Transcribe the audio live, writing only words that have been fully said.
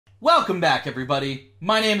Welcome back, everybody.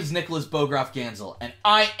 My name is Nicholas Bogroff Gansel, and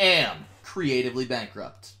I am creatively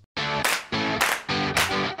bankrupt.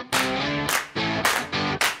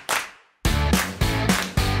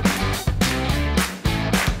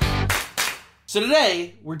 So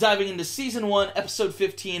today, we're diving into Season 1, Episode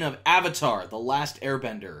 15 of Avatar, The Last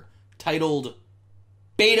Airbender, titled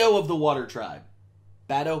Bato of the Water Tribe.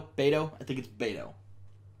 Bato? Bato? I think it's Bato.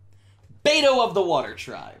 Bato of the Water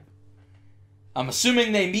Tribe. I'm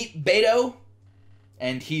assuming they meet Bato,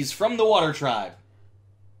 and he's from the Water Tribe.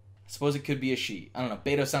 I suppose it could be a she. I don't know.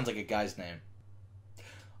 Bato sounds like a guy's name.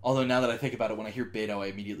 Although now that I think about it, when I hear Bato, I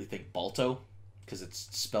immediately think Balto, because it's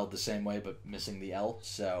spelled the same way, but missing the L,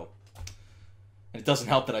 so... And it doesn't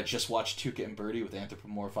help that I just watched Tuca and Birdie with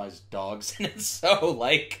anthropomorphized dogs, and it's so,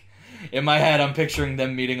 like... In my head, I'm picturing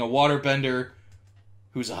them meeting a waterbender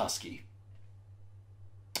who's a husky.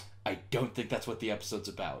 I don't think that's what the episode's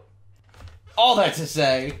about. All that to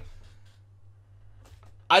say,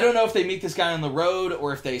 I don't know if they meet this guy on the road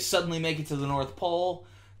or if they suddenly make it to the North Pole.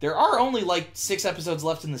 There are only, like, 6 episodes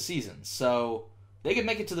left in the season, so they could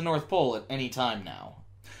make it to the North Pole at any time now.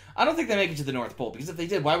 I don't think they make it to the North Pole, because if they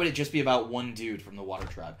did, why would it just be about one dude from the Water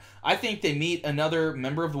Tribe? I think they meet another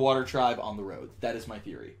member of the Water Tribe on the road. That is my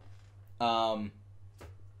theory. I'm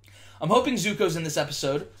hoping Zuko's in this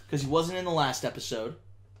episode, because he wasn't in the last episode,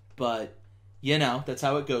 but, you know, that's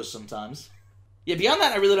how it goes sometimes. Yeah, beyond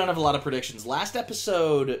that, I really don't have a lot of predictions. Last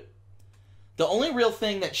episode, the only real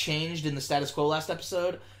thing that changed in the status quo last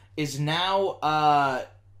episode is now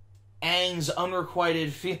Aang's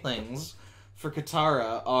unrequited feelings for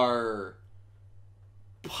Katara are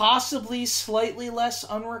possibly slightly less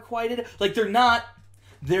unrequited. Like, they're not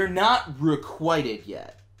requited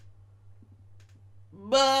yet.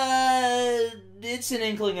 But it's an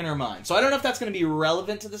inkling in her mind. So I don't know if that's going to be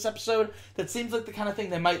relevant to this episode. That seems like the kind of thing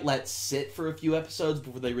they might let sit for a few episodes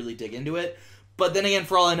before they really dig into it. But then again,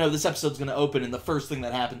 for all I know, this episode's going to open, and the first thing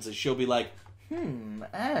that happens is she'll be like,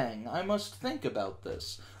 Aang, I must think about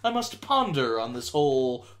this. I must ponder on this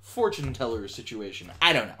whole fortune teller situation.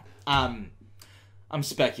 I don't know. I'm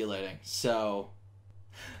speculating. So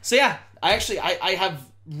yeah, I have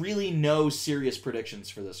really no serious predictions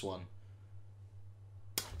for this one.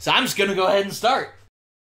 So I'm just going to go ahead and start.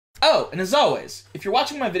 Oh, and as always, if you're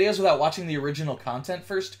watching my videos without watching the original content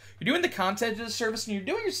first, you're doing the content a disservice and you're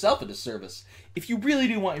doing yourself a disservice. If you really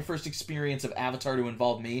do want your first experience of Avatar to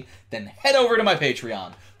involve me, then head over to my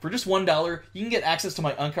Patreon. For just $1, you can get access to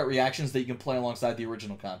my uncut reactions that you can play alongside the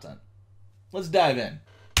original content. Let's dive in.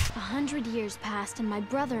 100 years passed and my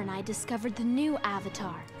brother and I discovered the new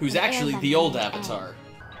Avatar. Who's actually the old Avatar.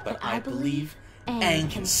 But I believe Aang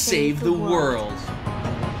can save the world.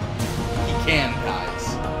 He can, guys.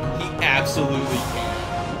 He absolutely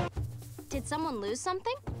can. Did someone lose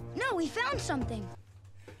something? No, we found something.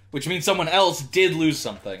 Which means someone else did lose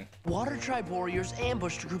something. Water Tribe warriors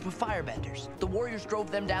ambushed a group of firebenders. The warriors drove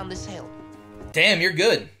them down this hill. Damn, you're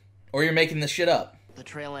good. Or you're making this shit up. The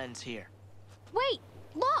trail ends here. Wait,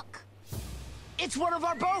 look! It's one of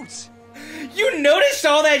our boats! You noticed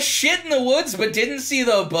all that shit in the woods but didn't see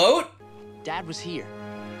the boat? Dad was here.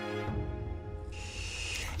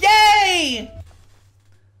 Yay!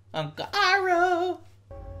 Uncle Iroh!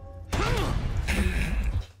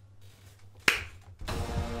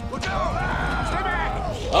 Look out! Stay back!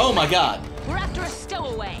 Oh my god. We're after a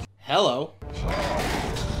stowaway. Hello.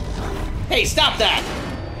 Hey, stop that!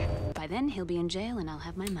 By then he'll be in jail and I'll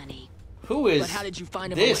have my money. Who is But how did you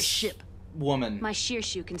find him on my this ship? woman? My sheer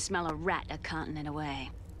shoe can smell a rat a continent away.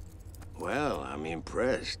 Well, I'm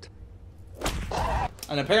impressed.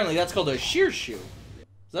 And apparently that's called a sheer shoe.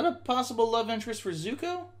 Is that a possible love interest for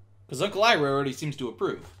Zuko? Because Uncle Iroh already seems to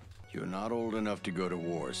approve. You're not old enough to go to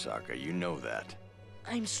war, Sokka. You know that.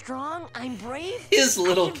 I'm strong, I'm brave. His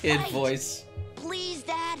little I can kid fight. voice. Please,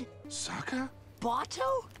 Dad. Sokka?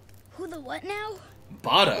 Bato? Who the what now?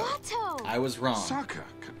 Bato. Bato! I was wrong. Sokka,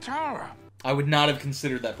 Katara. I would not have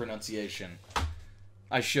considered that pronunciation.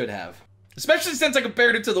 I should have. Especially since I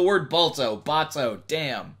compared it to the word Balto. Bato,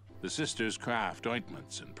 damn. The sisters craft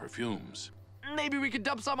ointments and perfumes. Maybe we could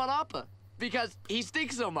dump some on Appa, because he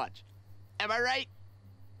stinks so much. Am I right?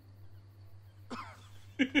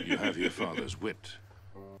 You have your father's wit.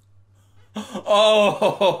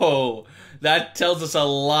 Oh, that tells us a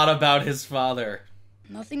lot about his father.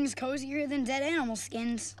 Nothing's cozier than dead animal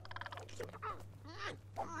skins.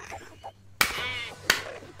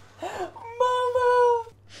 Mama!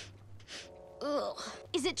 Ugh.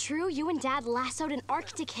 Is it true you and Dad lassoed an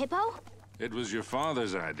Arctic hippo? It was your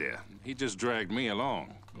father's idea. He just dragged me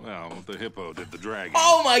along. Well, the hippo did the dragging.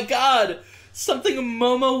 Oh my god! Something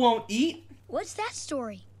Momo won't eat? What's that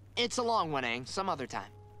story? It's a long one, Aang. Some other time.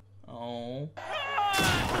 Oh.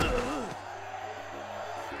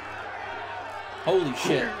 Holy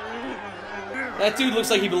shit. That dude looks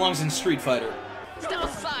like he belongs in Street Fighter. Step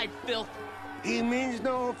aside, filth. He means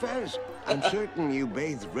no offense. I'm certain you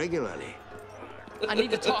bathe regularly. I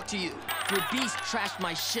need to talk to you. Your beast trashed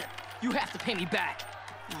my ship. You have to pay me back.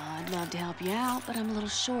 Oh, I'd love to help you out, but I'm a little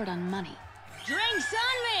short on money. Drinks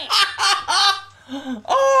on me!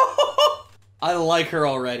 Oh! I like her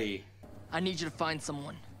already. I need you to find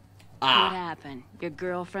someone. What happened? Your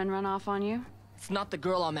girlfriend run off on you? It's not the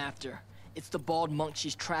girl I'm after. It's the bald monk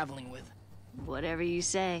she's traveling with. Whatever you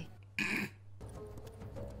say.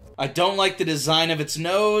 I don't like the design of its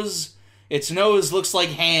nose. Its nose looks like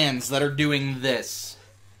hands that are doing this.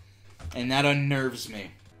 And that unnerves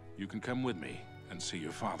me. You can come with me and see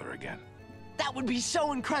your father again. That would be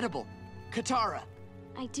so incredible. Katara.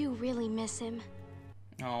 I do really miss him.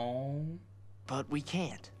 Oh. But we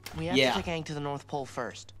can't. We have Yeah. to take Aang to the North Pole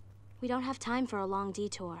first. We don't have time for a long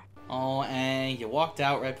detour. Oh, and you walked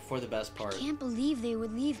out right before the best part. Can't believe they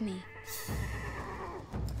would leave me.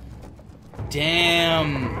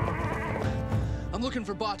 Damn. I'm looking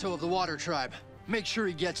for Bato of the Water Tribe. Make sure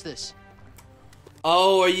he gets this.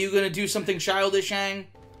 Oh, are you gonna do something childish, Aang?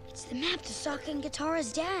 It's the map to Sokka and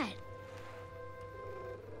Katara's dad.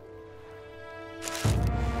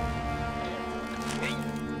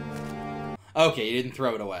 Okay, you didn't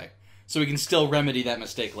throw it away. So we can still remedy that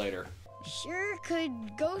mistake later. Sure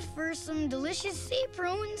could go for some delicious sea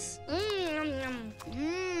prunes. Mmm.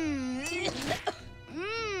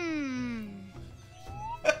 Mmm.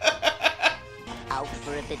 Out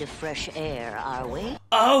for a bit of fresh air, are we?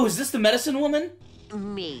 Oh, is this the medicine woman?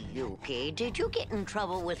 Me, Yuki. Did you get in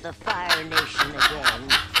trouble with the Fire Nation again?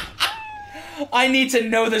 I need to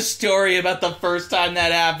know the story about the first time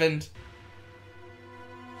that happened.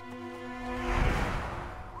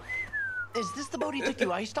 Is this the boat he took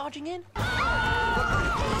you ice dodging in?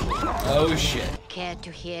 Oh, shit. Care to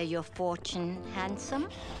hear your fortune, handsome?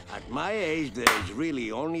 At my age, there's really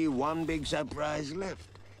only one big surprise left.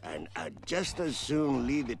 And I'd just as soon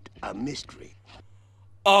leave it a mystery.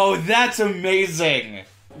 Oh, that's amazing.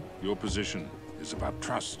 Your position is about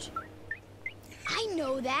trust. I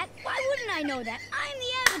know that. Why wouldn't I know that? I'm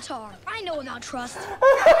the Avatar. I know about trust.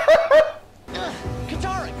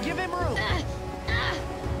 Katara, give him room.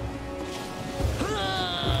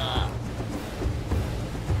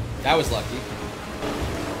 That was lucky.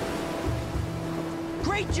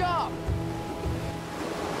 Great job.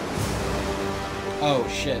 Oh,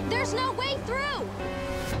 shit. There's no way through!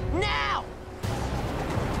 Now!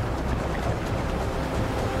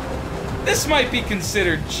 This might be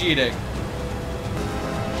considered cheating.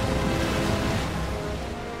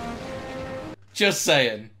 Just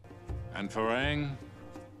saying. And for Aang,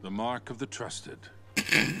 the mark of the trusted.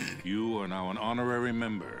 You are now an honorary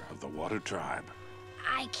member of the Water Tribe.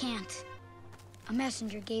 I can't. A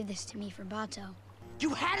messenger gave this to me for Bato.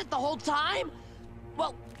 You had it the whole time?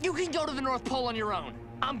 Well, you can go to the North Pole on your own.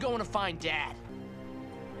 I'm going to find Dad.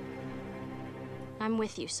 I'm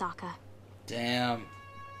with you, Sokka. Damn.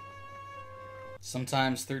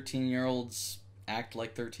 Sometimes 13-year-olds act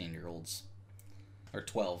like 13-year-olds. Or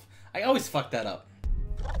 12. I always fuck that up.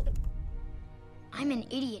 I'm an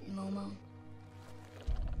idiot, Momo.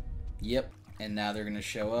 Yep. And now they're gonna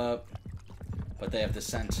show up. But they have the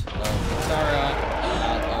scent of Katara,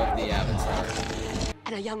 not of the Avatar.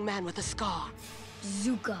 And a young man with a scar.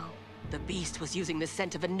 Zuko. The beast was using the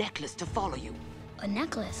scent of a necklace to follow you. A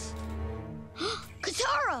necklace.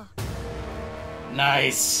 Katara!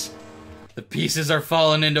 Nice! The pieces are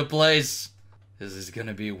falling into place. This is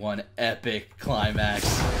gonna be one epic climax.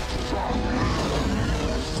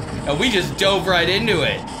 And we just dove right into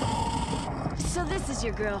it. So this is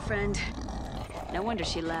your girlfriend. No wonder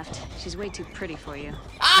she left. She's way too pretty for you.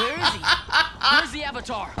 Where is he? Where's the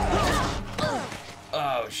Avatar?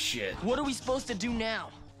 Oh, shit. What are we supposed to do now?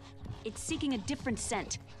 It's seeking a different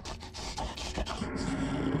scent.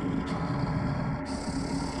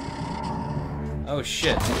 Oh,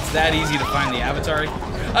 shit. It's that easy to find the Avatar?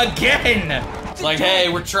 Again! It's like, hey,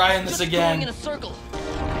 we're trying this Just again. going in a circle.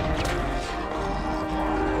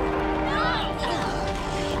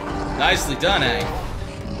 Nicely done, Aang.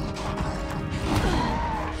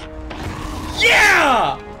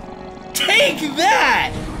 Yeah! Take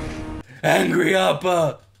that! Angry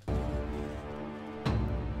Appa!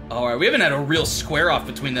 Alright, we haven't had a real square-off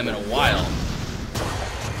between them in a while.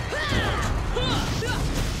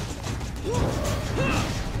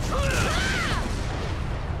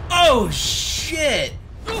 Oh, shit!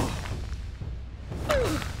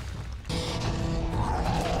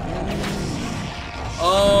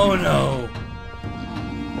 Oh, no.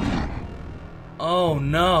 Oh,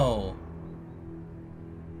 no. no!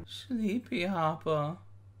 Sleepy Hopper.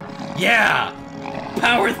 Yeah!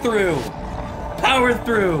 Power through! Power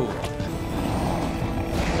through!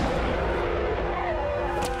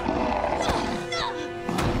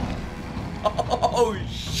 Oh,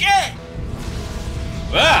 shit!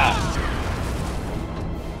 Ah!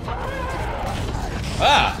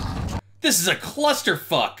 Ah! This is a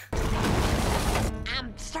clusterfuck!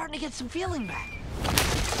 I'm starting to get some feeling back.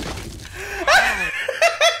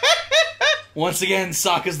 Once again,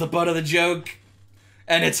 Sokka's the butt of the joke,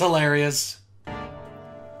 and it's hilarious.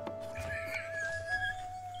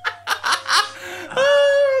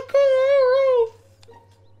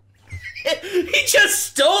 He just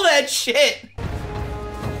stole that shit!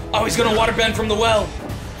 Oh, he's gonna waterbend from the well.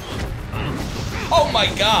 Oh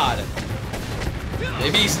my god.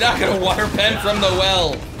 Maybe he's not gonna waterbend from the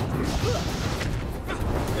well.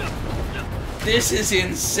 This is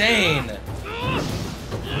insane.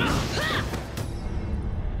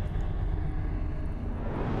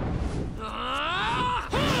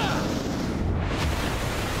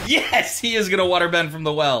 Yes, he is gonna waterbend from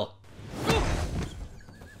the well.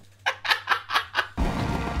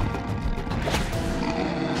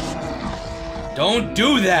 Don't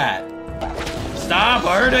do that! Stop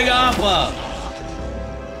hurting Appa!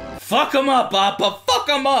 Fuck him up, Appa! Fuck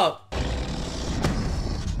him up!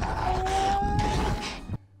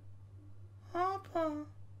 Appa.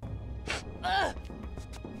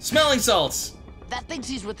 Smelling salts! That thing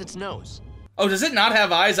sees with its nose. Oh, does it not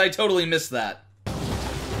have eyes? I totally missed that.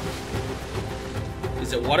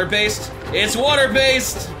 Is it water-based? It's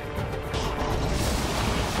water-based!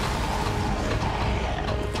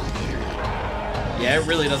 Yeah, it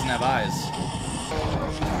really doesn't have eyes.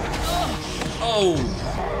 Oh!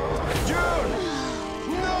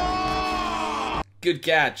 No! Good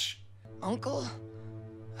catch. Uncle?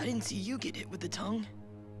 I didn't see you get hit with the tongue.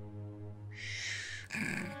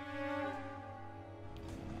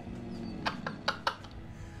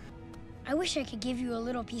 I wish I could give you a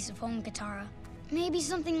little piece of home, Katara. Maybe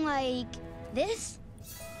something like this?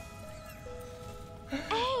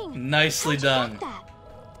 Aang! Nicely done.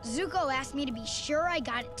 Zuko asked me to be sure I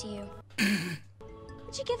got it to you.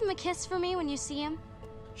 Would you give him a kiss for me when you see him?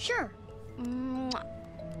 Sure. Mwah.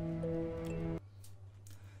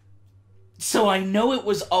 So I know it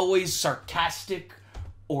was always sarcastic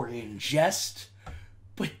or in jest,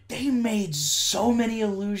 but they made so many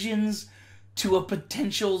allusions to a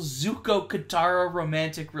potential Zuko-Katara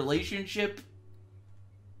romantic relationship.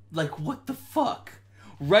 Like, what the fuck?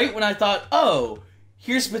 Right when I thought, oh,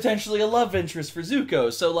 here's potentially a love interest for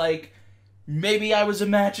Zuko, so, like, maybe I was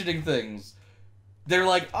imagining things. They're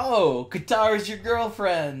like, oh, Katara's your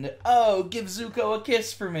girlfriend. Oh, give Zuko a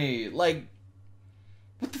kiss for me. Like,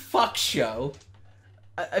 what the fuck, show?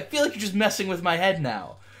 I feel like you're just messing with my head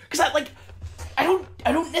now. Because I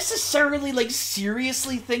don't necessarily, like,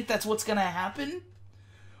 seriously think that's what's gonna happen.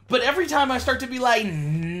 But every time I start to be like,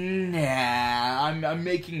 nah, I'm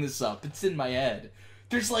making this up. It's in my head.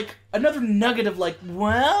 There's, like, another nugget of, like,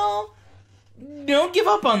 well, don't give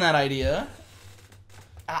up on that idea.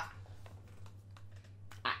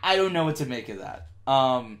 I don't know what to make of that.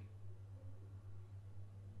 I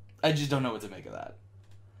just don't know what to make of that.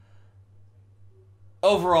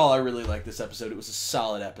 Overall, I really like this episode. It was a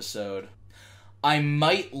solid episode. I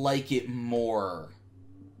might like it more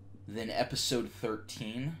than episode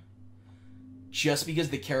 13, just because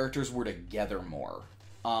the characters were together more.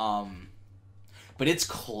 But it's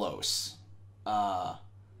close.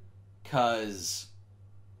 'Cause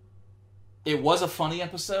it was a funny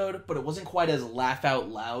episode, but it wasn't quite as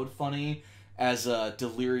laugh-out-loud funny as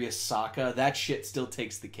Delirious Sokka. That shit still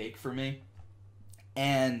takes the cake for me.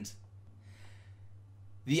 And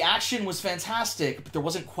the action was fantastic, but there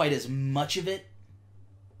wasn't quite as much of it.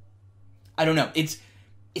 I don't know. It's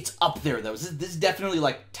up there, though. This is definitely,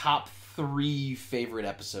 like, top 3 favorite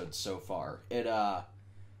episodes so far. That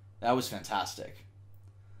was fantastic.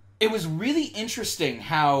 It was really interesting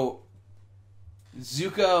how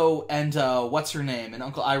Zuko and, what's-her-name, and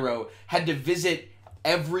Uncle Iroh had to visit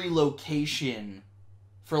every location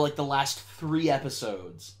for, like, the last 3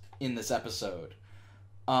 episodes in this episode.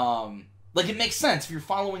 Like, it makes sense. If you're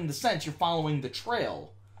following the sense, you're following the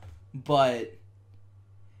trail. But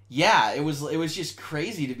yeah, it was just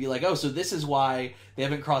crazy to be like, oh, so this is why they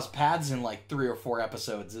haven't crossed paths in, like, 3 or 4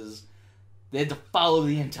 episodes, is they had to follow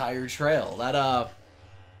the entire trail. That,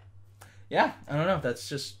 yeah, I don't know.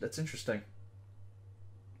 That's interesting.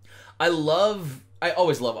 I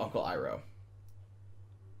always love Uncle Iroh.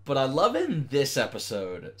 But I love in this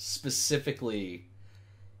episode, specifically,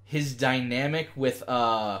 his dynamic with,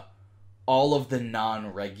 all of the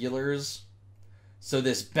non-regulars. So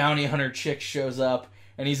this bounty hunter chick shows up,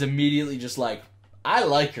 and he's immediately just like, I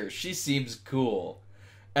like her. She seems cool.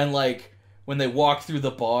 And, like, when they walk through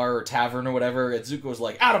the bar or tavern or whatever, Zuko's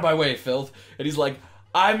like, out of my way, filth. And he's like,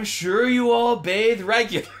 I'm sure you all bathe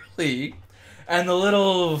regularly. And the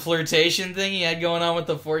little flirtation thing he had going on with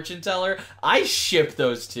the fortune teller, I ship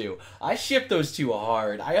those two. I ship those two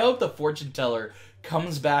hard. I hope the fortune teller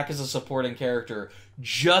comes back as a supporting character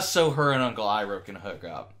just so her and Uncle Iroh can hook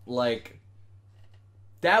up. Like,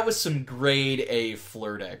 that was some grade A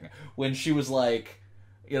flirting. When she was like,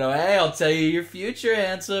 you know, hey, I'll tell you your future,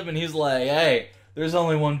 handsome. And he's like, hey, there's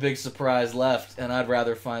only one big surprise left, and I'd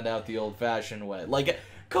rather find out the old-fashioned way. Like,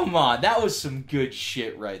 come on, that was some good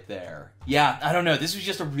shit right there. Yeah, I don't know, this was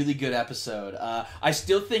just a really good episode. I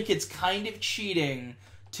still think it's kind of cheating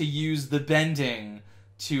to use the bending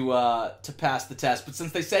to pass the test, but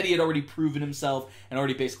since they said he had already proven himself and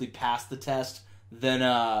already basically passed the test, then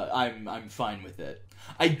I'm fine with it.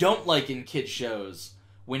 I don't like in kid shows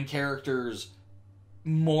when characters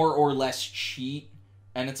more or less cheat,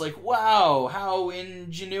 and it's like, wow, how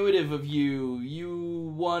ingenuitive of you.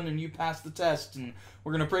 You won and you passed the test, and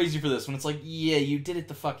we're gonna praise you for this. When it's like, yeah, you did it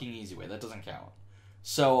the fucking easy way. That doesn't count.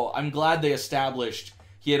 So I'm glad they established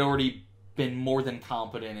he had already been more than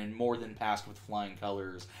competent and more than passed with flying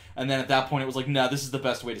colors. And then at that point it was like, no, this is the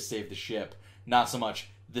best way to save the ship. Not so much,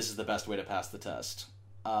 this is the best way to pass the test.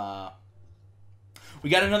 We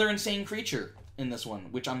got another insane creature in this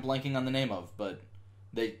one, which I'm blanking on the name of, but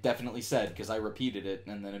they definitely said, because I repeated it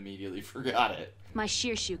and then immediately forgot it. My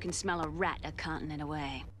shear shoe can smell a rat a continent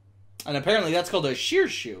away. And apparently that's called a shear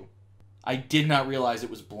shoe. I did not realize it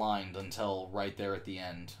was blind until right there at the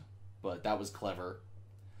end, but that was clever.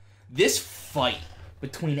 This fight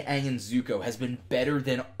between Aang and Zuko has been better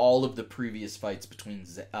than all of the previous fights between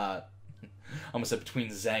I almost said between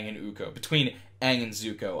Zhang and Uko. Between Aang and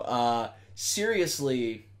Zuko.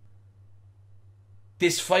 Seriously,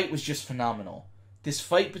 this fight was just phenomenal. This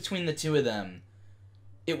fight between the two of them,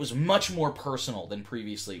 it was much more personal than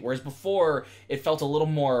previously. Whereas before, it felt a little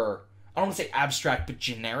more, I don't want to say abstract, but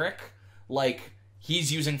generic. Like,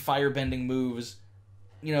 he's using firebending moves,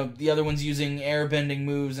 you know, the other one's using airbending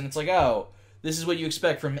moves, and it's like, oh, this is what you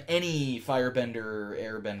expect from any firebender,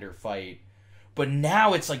 airbender fight. But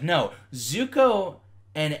now it's like, no, Zuko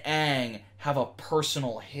and Aang have a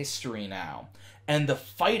personal history now. And the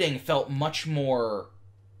fighting felt much more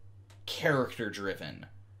character-driven.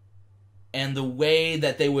 And the way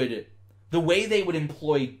they would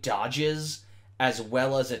employ dodges as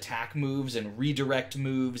well as attack moves and redirect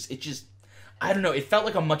moves, it just, I don't know, it felt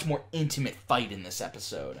like a much more intimate fight in this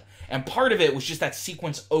episode. And part of it was just that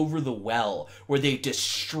sequence over the well, where they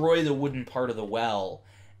destroy the wooden part of the well,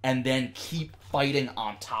 and then keep fighting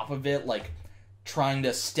on top of it, like trying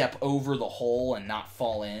to step over the hole and not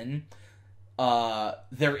fall in.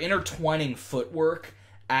 Their intertwining footwork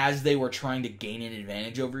as they were trying to gain an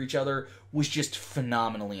advantage over each other was just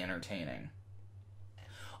phenomenally entertaining.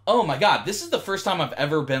 Oh my god, this is the first time I've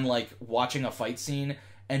ever been, like, watching a fight scene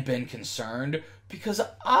and been concerned, because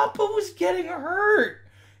Appa was getting hurt.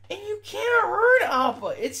 And you can't hurt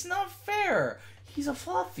Appa. It's not fair. He's a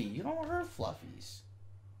Fluffy. You don't hurt Fluffies.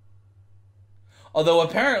 Although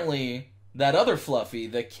apparently, that other Fluffy,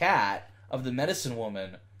 the cat of the medicine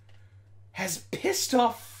woman, has pissed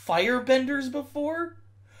off firebenders before?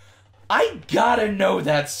 I gotta know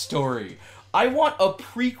that story. I want a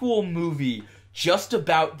prequel movie just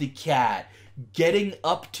about the cat getting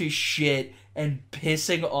up to shit and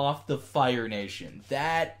pissing off the Fire Nation.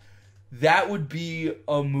 That would be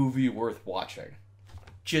a movie worth watching.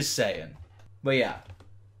 Just saying. But yeah,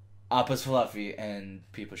 Appa's Fluffy, and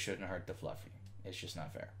people shouldn't hurt the Fluffy. It's just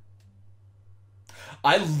not fair.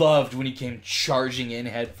 I loved when he came charging in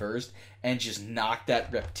head first and just knocked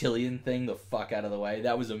that reptilian thing the fuck out of the way.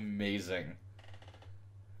 That was amazing.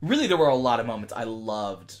 Really, there were a lot of moments I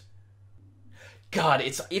loved. God,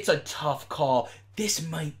 it's a tough call. This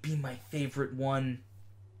might be my favorite one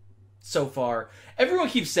so far. Everyone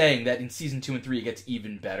keeps saying that in season 2 and 3 it gets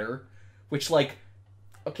even better, which, like,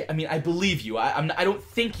 okay, I mean, I believe you. I don't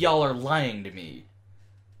think y'all are lying to me.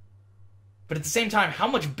 But at the same time, how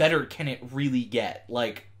much better can it really get?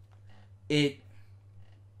 Like, I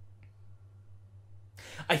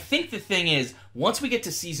think the thing is, once we get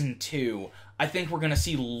to season 2, I think we're going to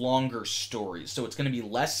see longer stories. So it's going to be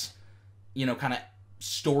less, you know, kind of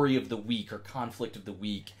story of the week or conflict of the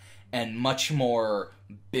week, and much more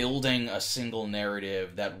building a single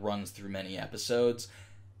narrative that runs through many episodes.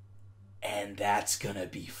 And that's going to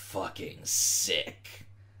be fucking sick.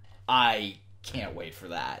 I can't wait for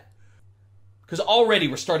that. Because already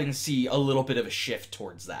we're starting to see a little bit of a shift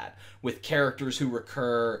towards that, with characters who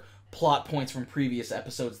recur, plot points from previous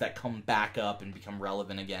episodes that come back up and become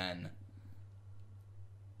relevant again.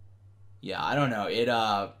 Yeah, I don't know.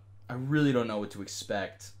 I really don't know what to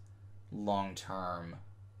expect long term.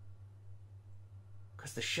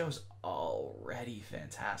 Because the show's already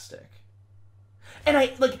fantastic. And I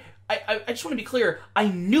just want to be clear, I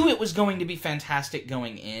knew it was going to be fantastic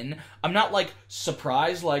going in. I'm not, like,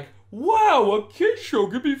 surprised, like, wow, a kid's show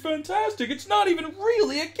could be fantastic. It's not even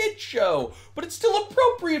really a kid's show, but it's still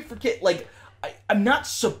appropriate for kids. Like, I'm not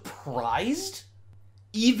surprised.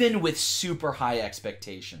 Even with super high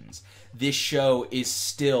expectations, this show is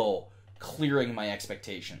still clearing my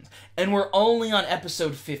expectations. And we're only on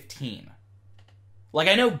episode 15. Like,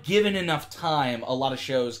 I know given enough time, a lot of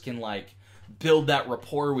shows can, like, build that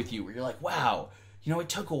rapport with you where you're like, wow, you know, it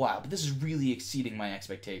took a while, but this is really exceeding my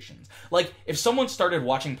expectations. Like, if someone started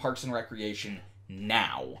watching Parks and Recreation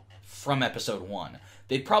now, from episode 1,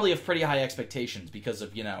 they'd probably have pretty high expectations because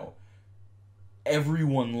of, you know,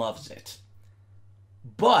 everyone loves it.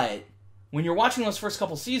 But when you're watching those first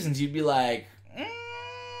couple seasons, you'd be like,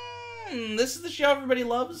 this is the show everybody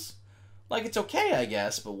loves? Like, it's okay, I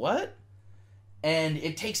guess, but what? And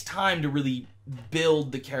it takes time to really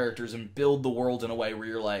build the characters and build the world in a way where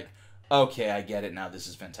you're like, okay, I get it now, this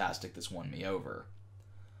is fantastic, this won me over.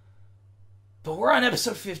 But we're on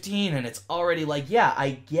episode 15, and it's already like, yeah, I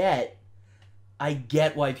get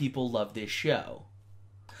why people love this show.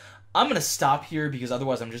 I'm going to stop here, because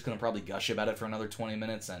otherwise I'm just going to probably gush about it for another 20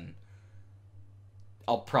 minutes, and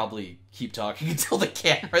I'll probably keep talking until the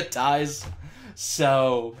camera dies.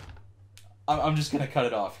 So, I'm just going to cut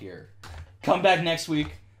it off here. Come back next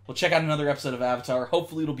week. We'll check out another episode of Avatar.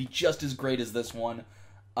 Hopefully it'll be just as great as this one.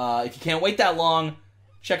 If you can't wait that long,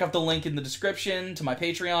 check out the link in the description to my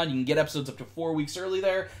Patreon. You can get episodes up to 4 weeks early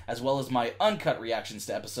there, as well as my uncut reactions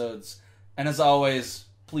to episodes. And as always,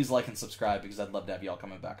 please like and subscribe, because I'd love to have y'all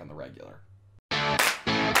coming back on the regular.